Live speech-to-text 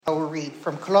I will read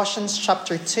from Colossians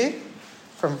chapter 2,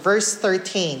 from verse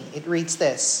 13. It reads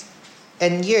this: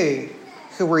 "And you,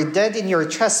 who were dead in your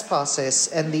trespasses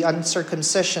and the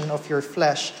uncircumcision of your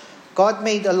flesh, God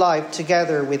made alive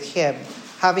together with him,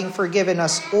 having forgiven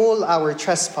us all our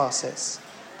trespasses,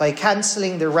 by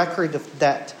canceling the record of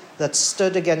debt that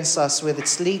stood against us with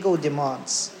its legal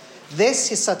demands. This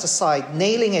he set aside,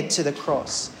 nailing it to the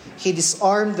cross. He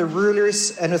disarmed the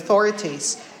rulers and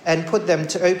authorities and put them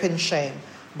to open shame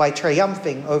by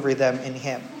triumphing over them in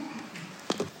him."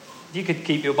 If you could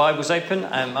keep your Bibles open,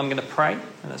 I'm going to pray.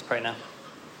 Let's pray now.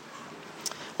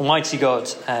 Almighty God,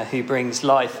 who brings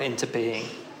life into being,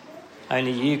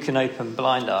 only you can open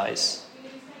blind eyes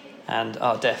and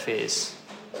our deaf ears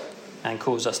and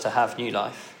cause us to have new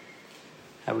life.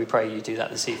 And we pray you do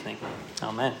that this evening.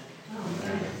 Amen.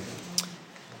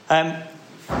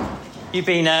 You've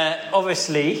been,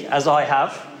 obviously, as I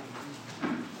have,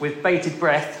 with bated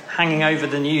breath, hanging over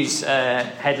the news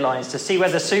headlines to see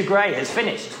whether Sue Gray has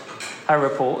finished her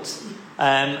report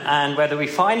and whether we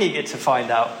finally get to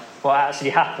find out what actually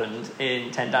happened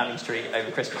in 10 Downing Street over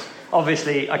Christmas.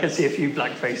 Obviously, I can see a few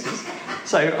blank faces,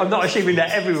 so I'm not assuming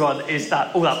that everyone is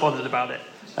all that bothered about it.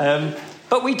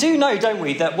 But we do know, don't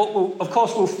we, that what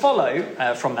will follow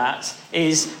from that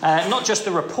is not just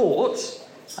the report,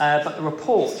 but the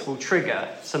report will trigger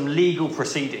some legal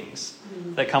proceedings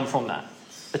that come from that.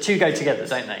 The two go together,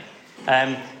 don't they?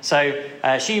 So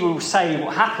she will say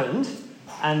what happened,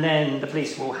 and then the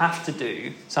police will have to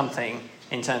do something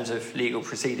in terms of legal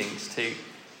proceedings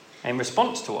in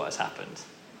response to what has happened.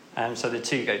 So the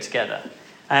two go together.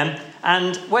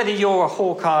 And whether you're a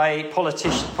Hawkeye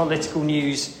political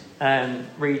news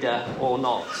reader or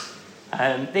not,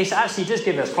 this actually does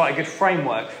give us quite a good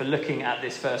framework for looking at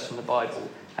this verse from the Bible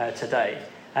today.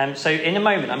 So in a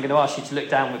moment, I'm going to ask you to look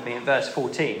down with me at verse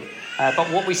 14.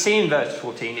 But what we see in verse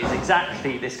 14 is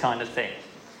exactly this kind of thing.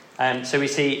 So we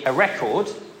see a record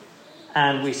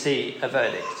and we see a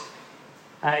verdict.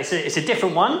 It's a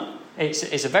different one.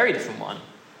 It's a very different one,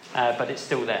 but it's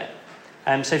still there.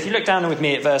 So if you look down with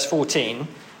me at verse 14,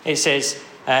 it says,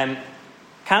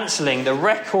 cancelling the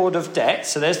record of debt,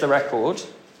 so there's the record,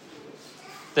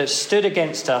 that stood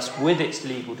against us with its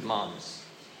legal demands.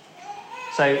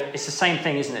 So it's the same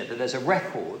thing, isn't it? That there's a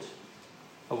record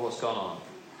of what's gone on.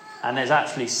 And there's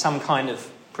actually some kind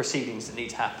of proceedings that need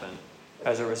to happen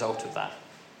as a result of that.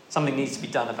 Something needs to be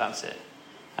done about it.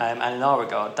 And in our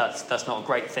regard, that's not a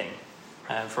great thing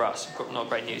for us, not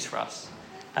great news for us.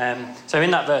 So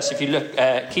in that verse, if you look,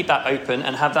 keep that open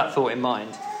and have that thought in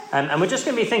mind. And we're just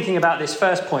going to be thinking about this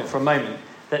first point for a moment,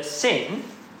 that sin,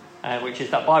 which is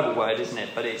that Bible word, isn't it?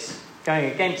 But it's going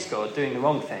against God, doing the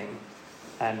wrong thing,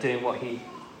 and doing what he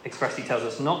expressly tells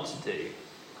us not to do,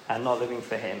 and not living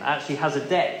for him, actually has a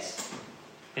debt.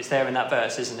 It's there in that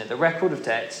verse, isn't it? The record of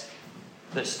debt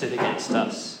that stood against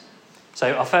us.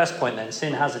 So our first point then,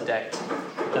 sin has a debt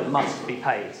that must be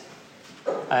paid.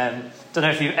 Don't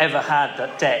know if you've ever had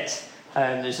that debt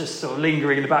that's just sort of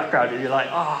lingering in the background and you're like,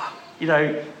 I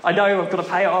know I've got to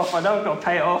pay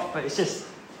it off, but it's just,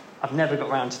 I've never got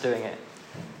around to doing it.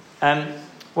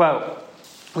 Well,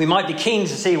 we might be keen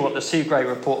to see what the Sue Gray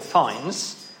report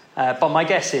finds, but my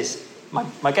guess is,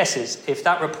 if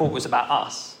that report was about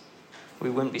us, we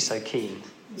wouldn't be so keen.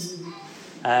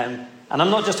 And I'm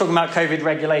not just talking about COVID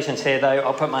regulations here, though.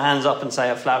 I'll put my hands up and say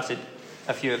I've flouted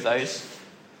a few of those,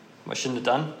 which I shouldn't have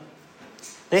done.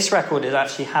 This record is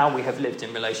actually how we have lived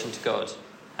in relation to God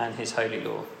and his holy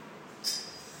law.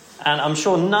 And I'm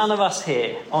sure none of us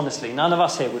here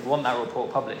would want that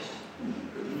report published.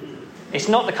 It's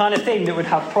not the kind of thing that would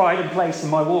have pride and place in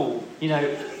my wall,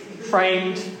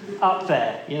 framed up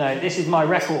there. This is my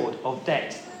record of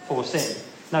debt for sin.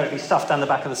 No, it'd be stuffed down the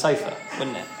back of the sofa,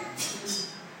 wouldn't it?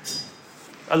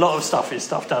 A lot of stuff is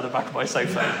stuffed down the back of my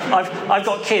sofa. I've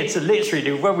got kids that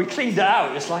literally, when we cleaned it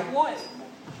out, it's like, what?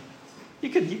 You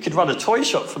could run a toy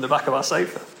shop from the back of our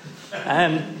sofa.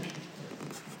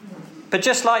 But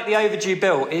just like the overdue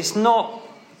bill, it's not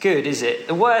good, is it?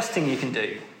 The worst thing you can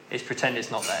do is pretend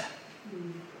it's not there.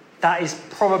 That is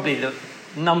probably the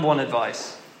number one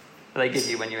advice that they give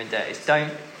you when you're in debt, is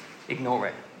don't ignore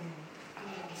it.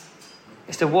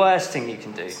 It's the worst thing you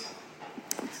can do.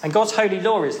 And God's holy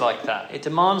law is like that. It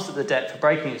demands that the debt for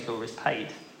breaking his law is paid.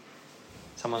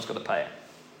 Someone's got to pay it.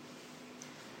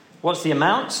 What's the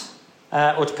amount?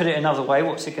 Or to put it another way,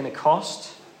 what's it going to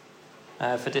cost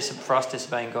for us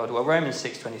disobeying God? Well, Romans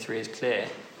 6:23 is clear.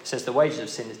 It says the wages of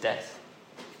sin is death.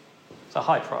 It's a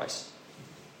high price.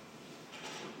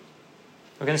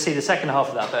 We're going to see the second half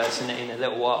of that verse in a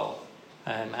little while.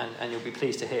 And you'll be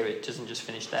pleased to hear it doesn't just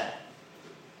finish there.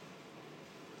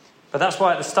 But that's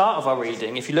why at the start of our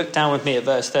reading, if you look down with me at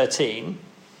verse 13,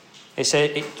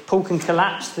 Paul can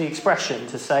collapse the expression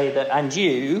to say that, and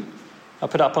you, I'll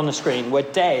put up on the screen, were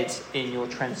dead in your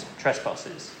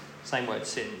trespasses. Same word,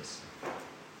 sins.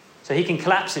 So he can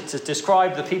collapse it to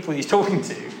describe the people he's talking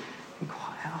to.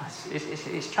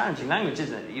 It's challenging language,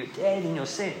 isn't it? You're dead in your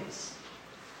sins.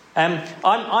 I'm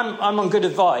on good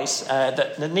advice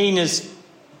that Nina's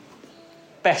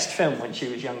best film when she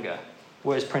was younger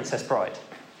was Princess Bride.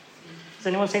 Has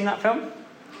anyone seen that film?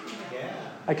 Yeah.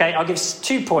 Okay, I'll give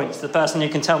 2 points to the person who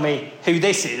can tell me who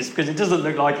this is, because it doesn't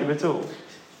look like him at all.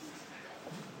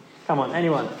 Come on,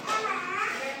 anyone?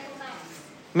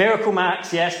 Miracle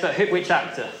Max, yes, but which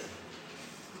actor?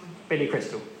 Billy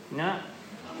Crystal. No?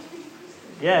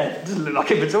 Yeah, it doesn't look like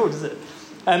him at all, does it?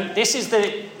 This is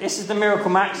the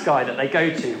Miracle Max guy that they go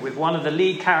to with one of the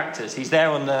lead characters. He's there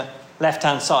on the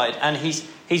left-hand side, and he's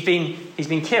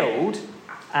been killed,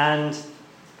 and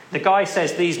the guy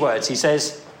says these words. He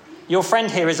says, "Your friend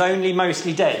here is only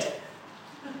mostly dead."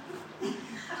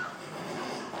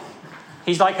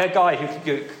 He's like a guy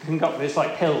who can go up with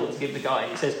this pill to give the guy.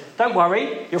 He says, "Don't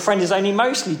worry, your friend is only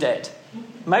mostly dead.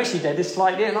 Mostly dead is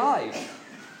slightly alive."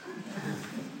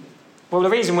 Well, the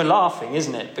reason we're laughing,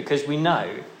 isn't it? Because we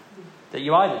know that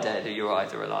you're either dead or you're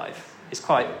either alive. It's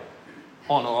quite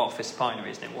on or off. It's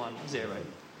binary, isn't it? 1, 0.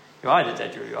 You're either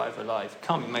dead or you're either alive. You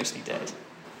can't be mostly dead.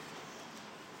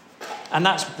 And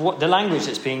that's what the language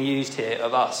that's being used here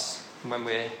of us when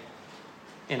we're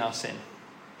in our sin.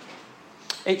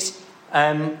 It's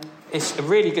a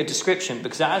really good description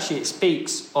because actually it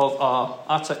speaks of our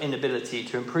utter inability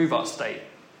to improve our state.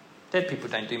 Dead people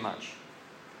don't do much.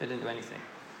 They don't do anything.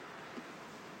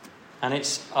 And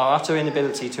it's our utter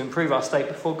inability to improve our state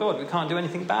before God. We can't do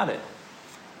anything about it.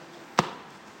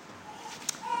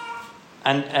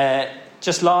 And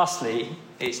just lastly,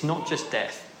 it's not just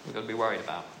death we've got to be worried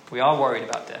about. We are worried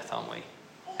about death, aren't we?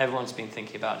 Everyone's been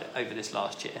thinking about it over this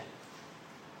last year.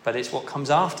 But it's what comes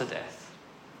after death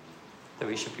that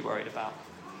we should be worried about.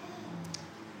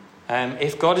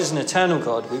 If God is an eternal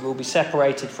God, we will be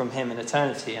separated from him in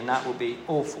eternity, and that will be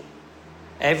awful.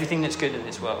 Everything that's good in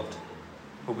this world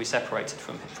will be separated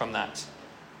from that.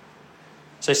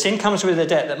 So sin comes with a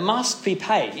debt that must be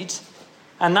paid.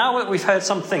 And now that we've heard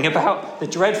something about the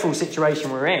dreadful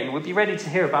situation we're in, we'll be ready to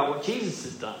hear about what Jesus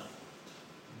has done.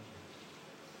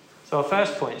 So our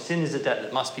first point, sin is a debt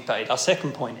that must be paid. Our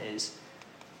second point is,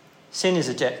 sin is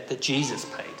a debt that Jesus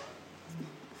paid.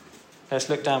 Let's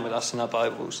look down with us in our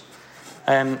Bibles.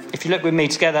 If you look with me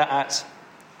together at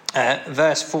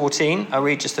verse 14, I'll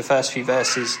read just the first few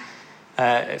verses,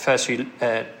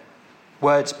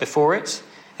 words before it.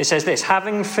 It says this: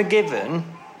 having forgiven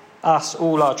us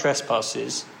all our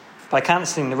trespasses by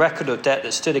cancelling the record of debt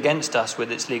that stood against us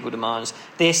with its legal demands,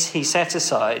 this he set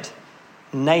aside,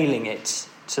 nailing it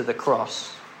to the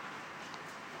cross.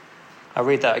 I'll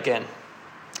read that again.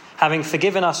 Having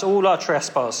forgiven us all our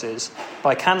trespasses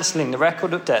by cancelling the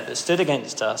record of debt that stood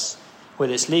against us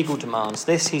with its legal demands,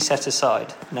 this he set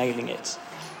aside, nailing it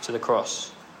to the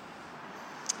cross.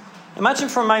 Imagine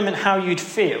for a moment how you'd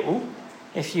feel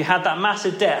if you had that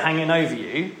massive debt hanging over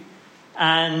you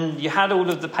and you had all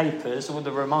of the papers, all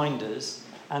the reminders,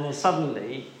 and then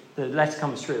suddenly the letter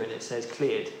comes through and it says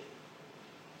cleared.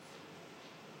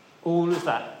 All of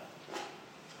that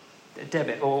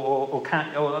debit or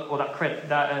that credit,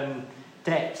 that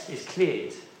debt is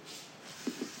cleared.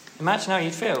 Imagine how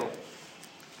you'd feel.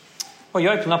 Well, you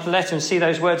open up a letter and see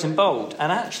those words in bold,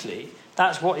 and actually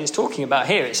that's what it's talking about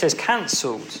here. It says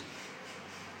cancelled,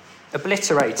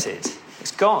 obliterated,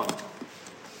 it's gone,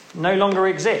 no longer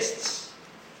exists.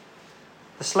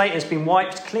 The slate has been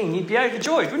wiped clean. You'd be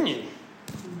overjoyed, wouldn't you?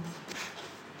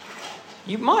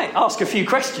 You might ask a few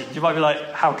questions. You might be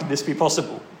like, how could this be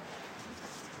possible?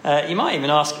 You might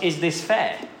even ask, is this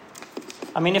fair?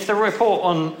 I mean, if the report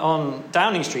on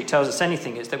Downing Street tells us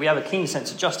anything, it's that we have a keen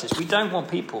sense of justice. We don't want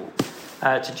people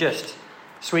to just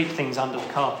sweep things under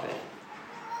the carpet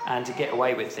and to get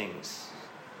away with things.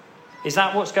 Is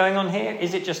that what's going on here?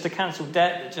 Is it just a cancelled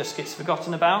debt that just gets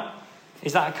forgotten about?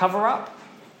 Is that a cover-up?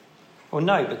 Well,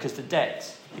 no, because the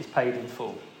debt is paid in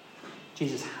full.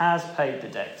 Jesus has paid the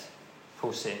debt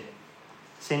for sin.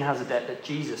 Sin has a debt that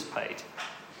Jesus paid.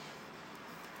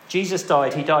 Jesus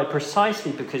died. He died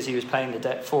precisely because he was paying the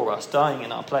debt for us, dying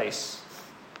in our place.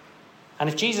 And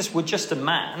if Jesus were just a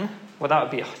man, well, that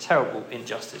would be a terrible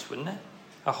injustice, wouldn't it?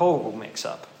 A horrible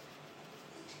mix-up.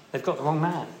 They've got the wrong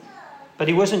man. But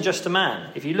he wasn't just a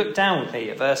man. If you look down with me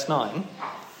at verse 9,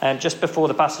 just before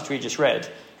the passage we just read,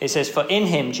 it says, for in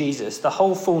him, Jesus, the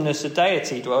whole fullness of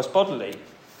deity dwells bodily.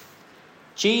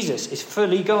 Jesus is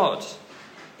fully God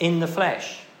in the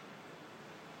flesh.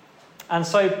 And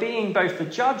so being both the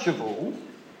judge of all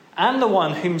and the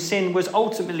one whom sin was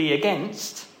ultimately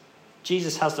against,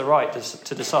 Jesus has the right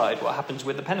to decide what happens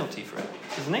with the penalty for it,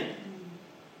 doesn't he?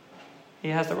 He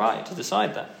has the right to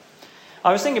decide that.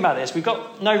 I was thinking about this. We've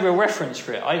got no real reference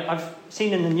for it. I've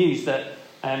seen in the news that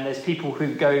there's people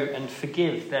who go and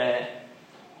forgive their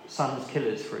son's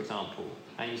killers, for example,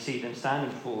 and you see them standing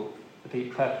before the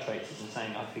perpetrators and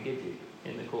saying, I forgive you,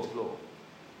 in the court of law.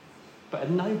 But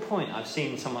at no point I've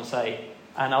seen someone say,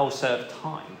 and I'll serve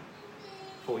time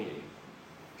for you.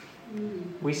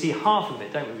 We see half of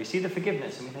it, don't we? We see the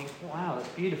forgiveness and we think, wow, that's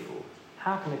beautiful.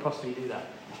 How can they possibly do that?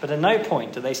 But at no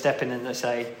point do they step in and they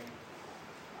say,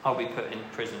 I'll be put in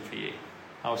prison for you.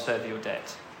 I'll serve your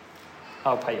debt.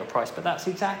 I'll pay your price. But that's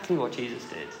exactly what Jesus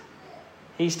did.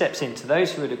 He steps in to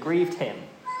those who had aggrieved him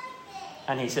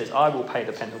and he says, I will pay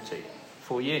the penalty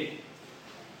for you.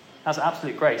 That's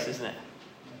absolute grace, isn't it?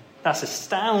 That's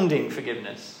astounding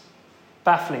forgiveness.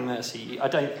 Baffling mercy. I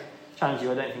don't challenge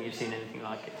you, I don't think you've seen anything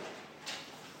like it.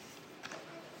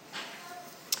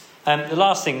 The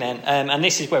last thing then, and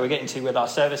this is where we're getting to with our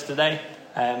service today.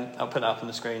 I'll put it up on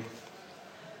the screen.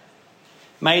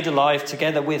 Made alive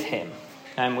together with him.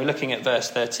 And we're looking at verse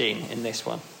 13 in this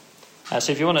one.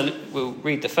 So if you want to, we'll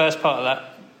read the first part of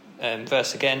that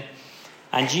verse again.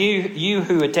 And you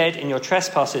who are dead in your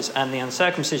trespasses and the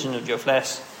uncircumcision of your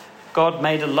flesh, God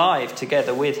made alive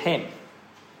together with him.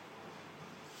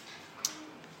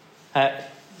 And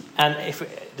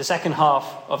if the second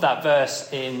half of that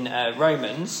verse in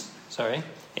Romans,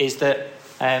 is that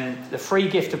the free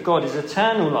gift of God is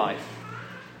eternal life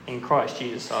in Christ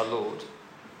Jesus our Lord.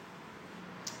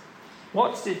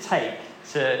 What does it take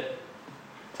to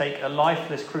take a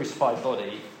lifeless crucified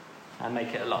body and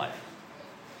make it alive?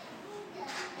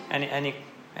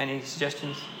 Any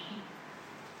suggestions?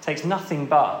 It takes nothing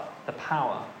but the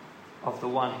power of the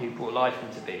one who brought life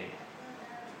into being.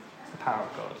 The power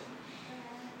of God.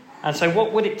 And so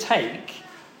what would it take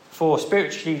for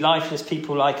spiritually lifeless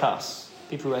people like us,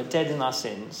 people who are dead in our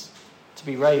sins, to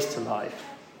be raised to life?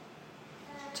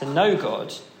 To know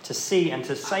God, to see and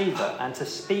to savour and to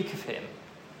speak of him.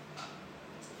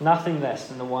 Nothing less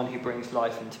than the one who brings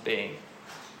life into being.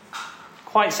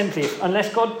 Quite simply,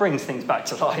 unless God brings things back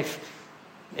to life,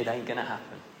 it ain't going to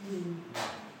happen.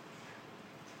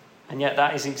 And yet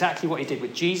that is exactly what he did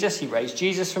with Jesus. He raised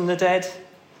Jesus from the dead.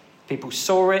 People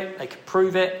saw it, they could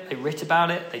prove it, they writ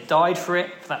about it, they died for it,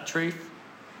 for that truth.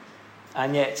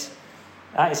 And yet,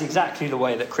 that is exactly the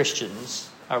way that Christians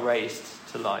are raised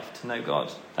to life, to know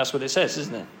God. That's what it says,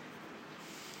 isn't it?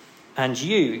 And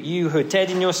you who are dead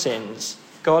in your sins,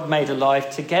 God made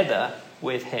alive together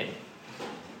with him.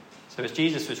 So as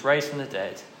Jesus was raised from the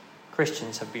dead,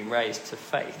 Christians have been raised to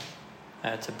faith,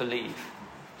 to believe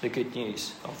the good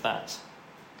news of that.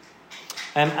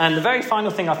 And the very final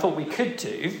thing I thought we could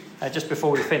do, just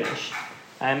before we finish,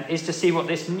 is to see what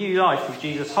this new life with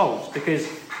Jesus holds. Because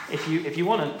if you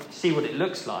want to see what it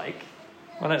looks like,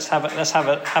 well, let's have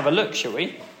a look, shall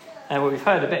we? Well, we've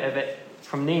heard a bit of it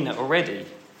from Nina already.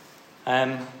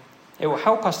 It will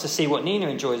help us to see what Nina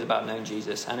enjoys about knowing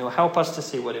Jesus, and it will help us to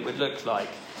see what it would look like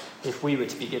if we were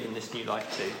to be given this new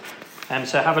life too.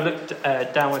 So have a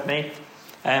look down with me.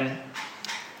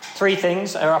 3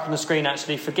 things are up on the screen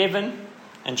actually. Forgiven,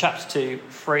 in chapter 2,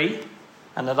 free,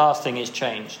 and the last thing is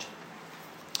changed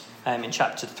in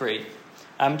chapter 3.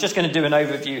 I'm just going to do an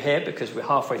overview here because we're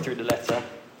halfway through the letter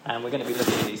and we're going to be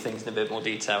looking at these things in a bit more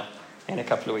detail in a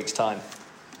couple of weeks' time.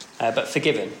 But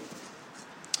forgiven.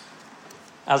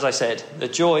 As I said, the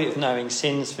joy of knowing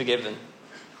sin's forgiven.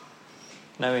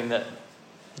 Knowing that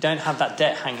you don't have that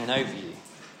debt hanging over you.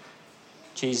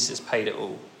 Jesus has paid it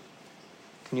all.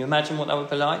 Can you imagine what that would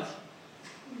be like?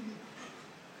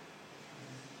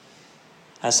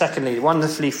 And secondly,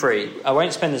 wonderfully free. I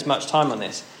won't spend as much time on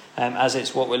this as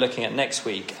it's what we're looking at next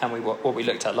week and what we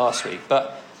looked at last week.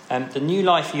 But the new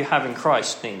life you have in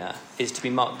Christ, Nina, is to be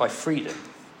marked by freedom.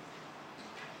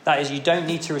 That is, you don't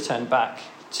need to return back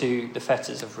to the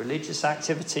fetters of religious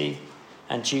activity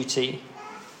and duty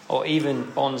or even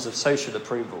bonds of social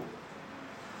approval.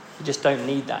 You just don't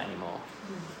need that anymore.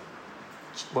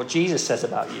 What Jesus says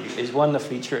about you is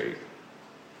wonderfully true.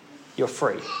 You're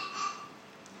free.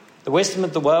 The wisdom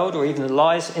of the world, or even the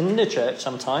lies in the church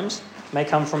sometimes, may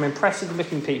come from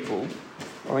impressive-looking people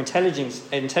or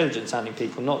intelligent-sounding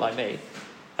people, not like me.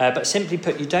 But simply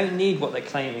put, you don't need what they're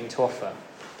claiming to offer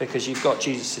because you've got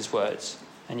Jesus' words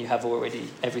and you have already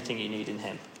everything you need in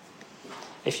him.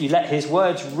 If you let his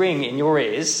words ring in your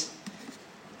ears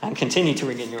and continue to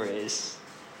ring in your ears,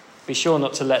 be sure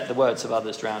not to let the words of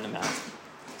others drown them out.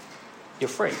 You're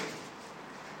free.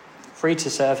 Free to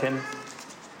serve him.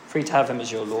 Free to have him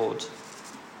as your Lord.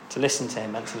 to listen to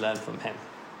him and to learn from him.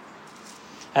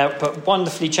 But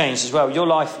wonderfully changed as well.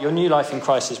 Your new life in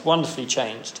Christ is wonderfully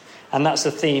changed. And that's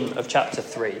the theme of chapter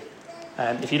 3.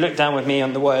 If you look down with me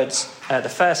on the words, the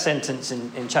first sentence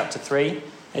in chapter 3,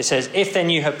 it says, "If then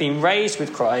you have been raised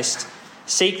with Christ,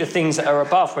 seek the things that are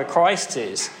above where Christ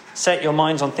is. Set your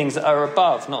minds on things that are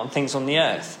above, not on things on the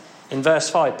earth." In verse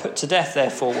 5, "Put to death,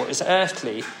 therefore, what is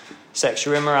earthly,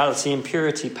 sexual immorality,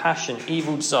 impurity, passion,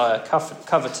 evil desire,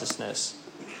 covetousness,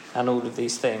 and all of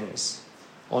these things."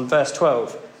 On verse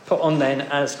 12, "Put on then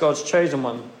as God's chosen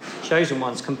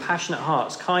ones, compassionate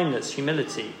hearts, kindness,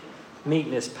 humility,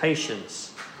 meekness,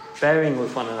 patience, bearing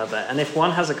with one another. And if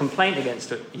one has a complaint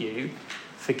against you,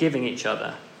 forgiving each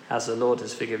other, as the Lord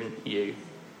has forgiven you,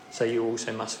 so you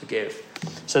also must forgive."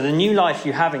 So the new life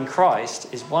you have in Christ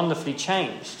is wonderfully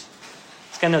changed.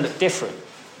 It's going to look different.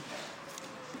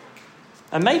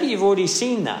 And maybe you've already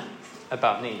seen that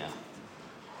about Nina.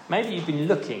 Maybe you've been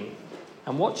looking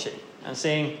and watching and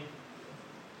seeing,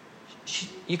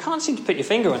 you can't seem to put your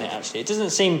finger on it, actually. It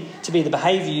doesn't seem to be the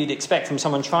behaviour you'd expect from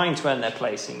someone trying to earn their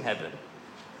place in heaven.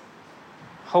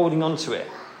 Holding on to it,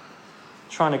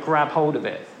 trying to grab hold of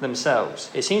it themselves.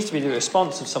 It seems to be the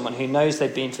response of someone who knows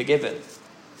they've been forgiven.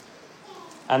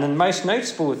 And the most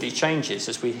noticeable of these changes,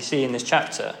 as we see in this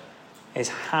chapter, is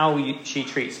how she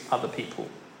treats other people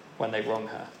when they wrong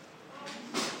her.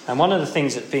 And one of the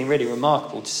things that's been really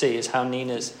remarkable to see is how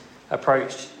Nina's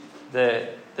approached the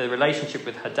relationship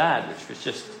with her dad, which was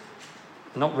just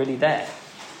not really there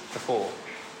before.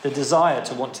 The desire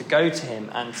to want to go to him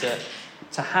and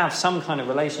to have some kind of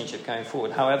relationship going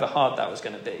forward, however hard that was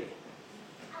going to be.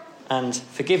 And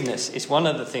forgiveness is one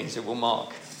of the things that will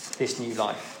mark this new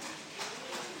life.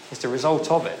 It's the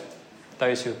result of it.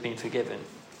 Those who have been forgiven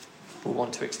will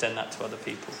want to extend that to other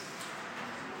people.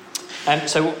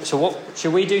 So what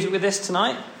should we do with this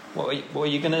tonight? What are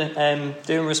you going to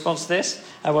do in response to this?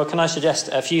 Well, can I suggest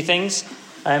a few things?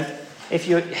 If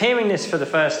you're hearing this for the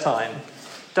first time,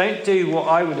 don't do what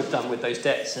I would have done with those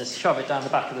debts and shove it down the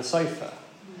back of the sofa.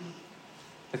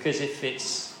 Because if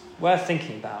it's worth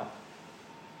thinking about,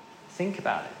 think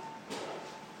about it.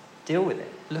 Deal with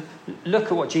it. Look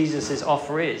at what Jesus'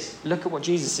 offer is. Look at what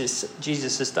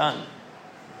Jesus has done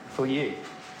for you.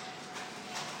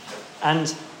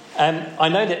 And I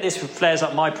know that this flares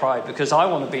up my pride because I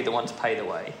want to be the one to pay the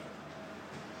way.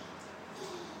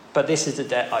 But this is a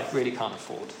debt I really can't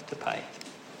afford to pay.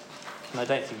 And I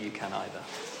don't think you can either.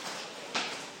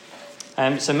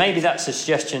 So maybe that's a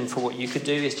suggestion for what you could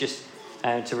do, is just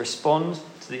to respond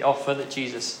to the offer that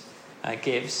Jesus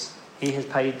gives. He has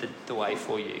paid the way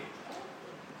for you.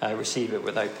 Receive it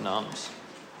with open arms.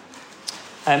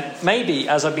 Maybe,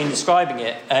 as I've been describing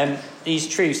it, these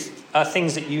truths are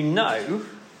things that you know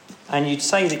and you'd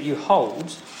say that you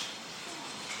hold,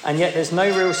 and yet there's no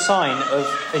real sign of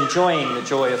enjoying the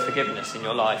joy of forgiveness in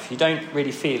your life. You don't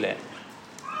really feel it.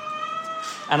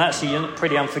 And actually you're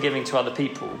pretty unforgiving to other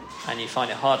people and you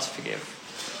find it hard to forgive.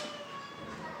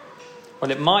 Well,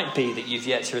 it might be that you've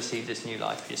yet to receive this new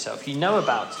life for yourself. You know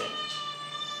about it,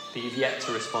 but you've yet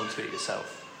to respond to it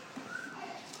yourself.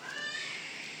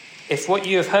 If what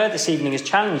you have heard this evening has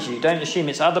challenged you, don't assume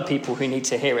it's other people who need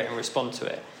to hear it and respond to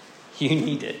it. You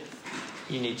need it.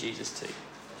 You need Jesus too.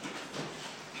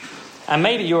 And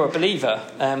maybe you're a believer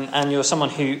and you're someone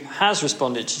who has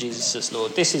responded to Jesus as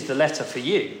Lord. This is the letter for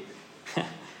you.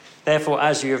 Therefore,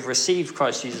 as you have received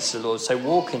Christ Jesus as Lord, so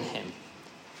walk in him,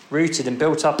 rooted and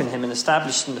built up in him and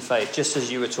established in the faith, just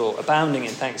as you were taught, abounding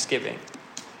in thanksgiving.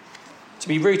 To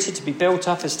be rooted, to be built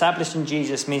up, established in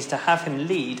Jesus means to have him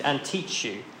lead and teach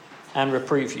you and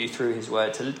reprove you through his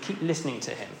word, to keep listening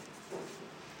to him.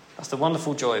 That's the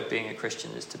wonderful joy of being a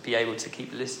Christian, is to be able to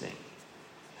keep listening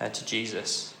to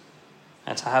Jesus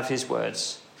and to have his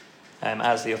words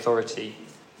as the authority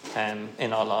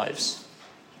in our lives.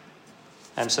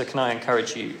 So can I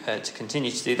encourage you to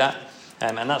continue to do that?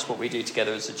 And that's what we do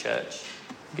together as a church.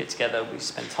 We get together, we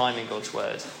spend time in God's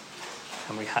word,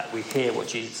 and we hear what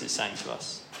Jesus is saying to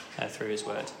us through his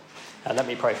word. Let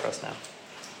me pray for us now.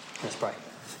 Let's pray.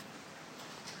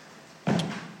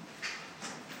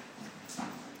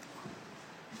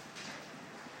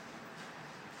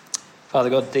 Father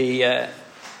God, the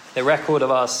record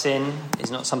of our sin is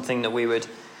not something that we would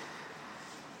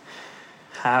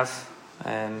have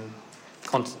at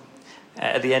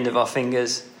the end of our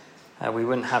fingers. We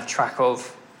wouldn't have track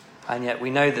of, and yet we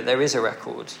know that there is a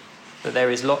record, that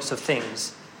there is lots of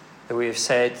things that we have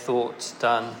said, thought,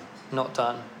 done, not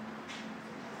done,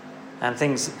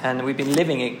 and we've been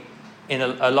living in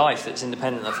a life that's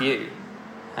independent of you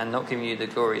and not giving you the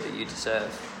glory that you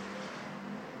deserve.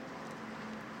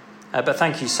 But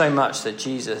thank you so much that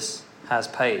Jesus has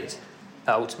paid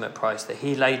that ultimate price, that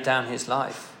he laid down his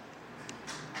life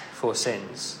for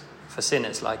sins, for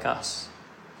sinners like us.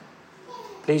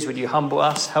 Please would you humble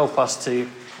us, help us to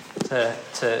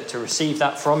receive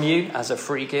that from you as a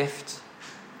free gift,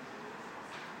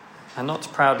 and not to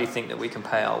proudly think that we can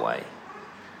pay our way.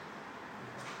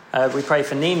 We pray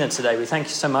for Nina today. We thank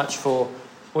you so much for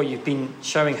what you've been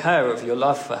showing her of your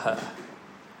love for her.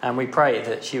 And we pray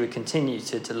that she would continue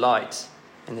to delight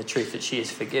in the truth that she is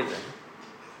forgiven.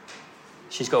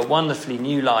 She's got a wonderfully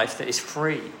new life that is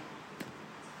free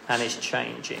and is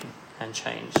changing and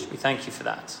changed. We thank you for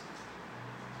that.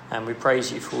 And we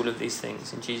praise you for all of these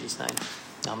things in Jesus' name.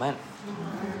 Amen.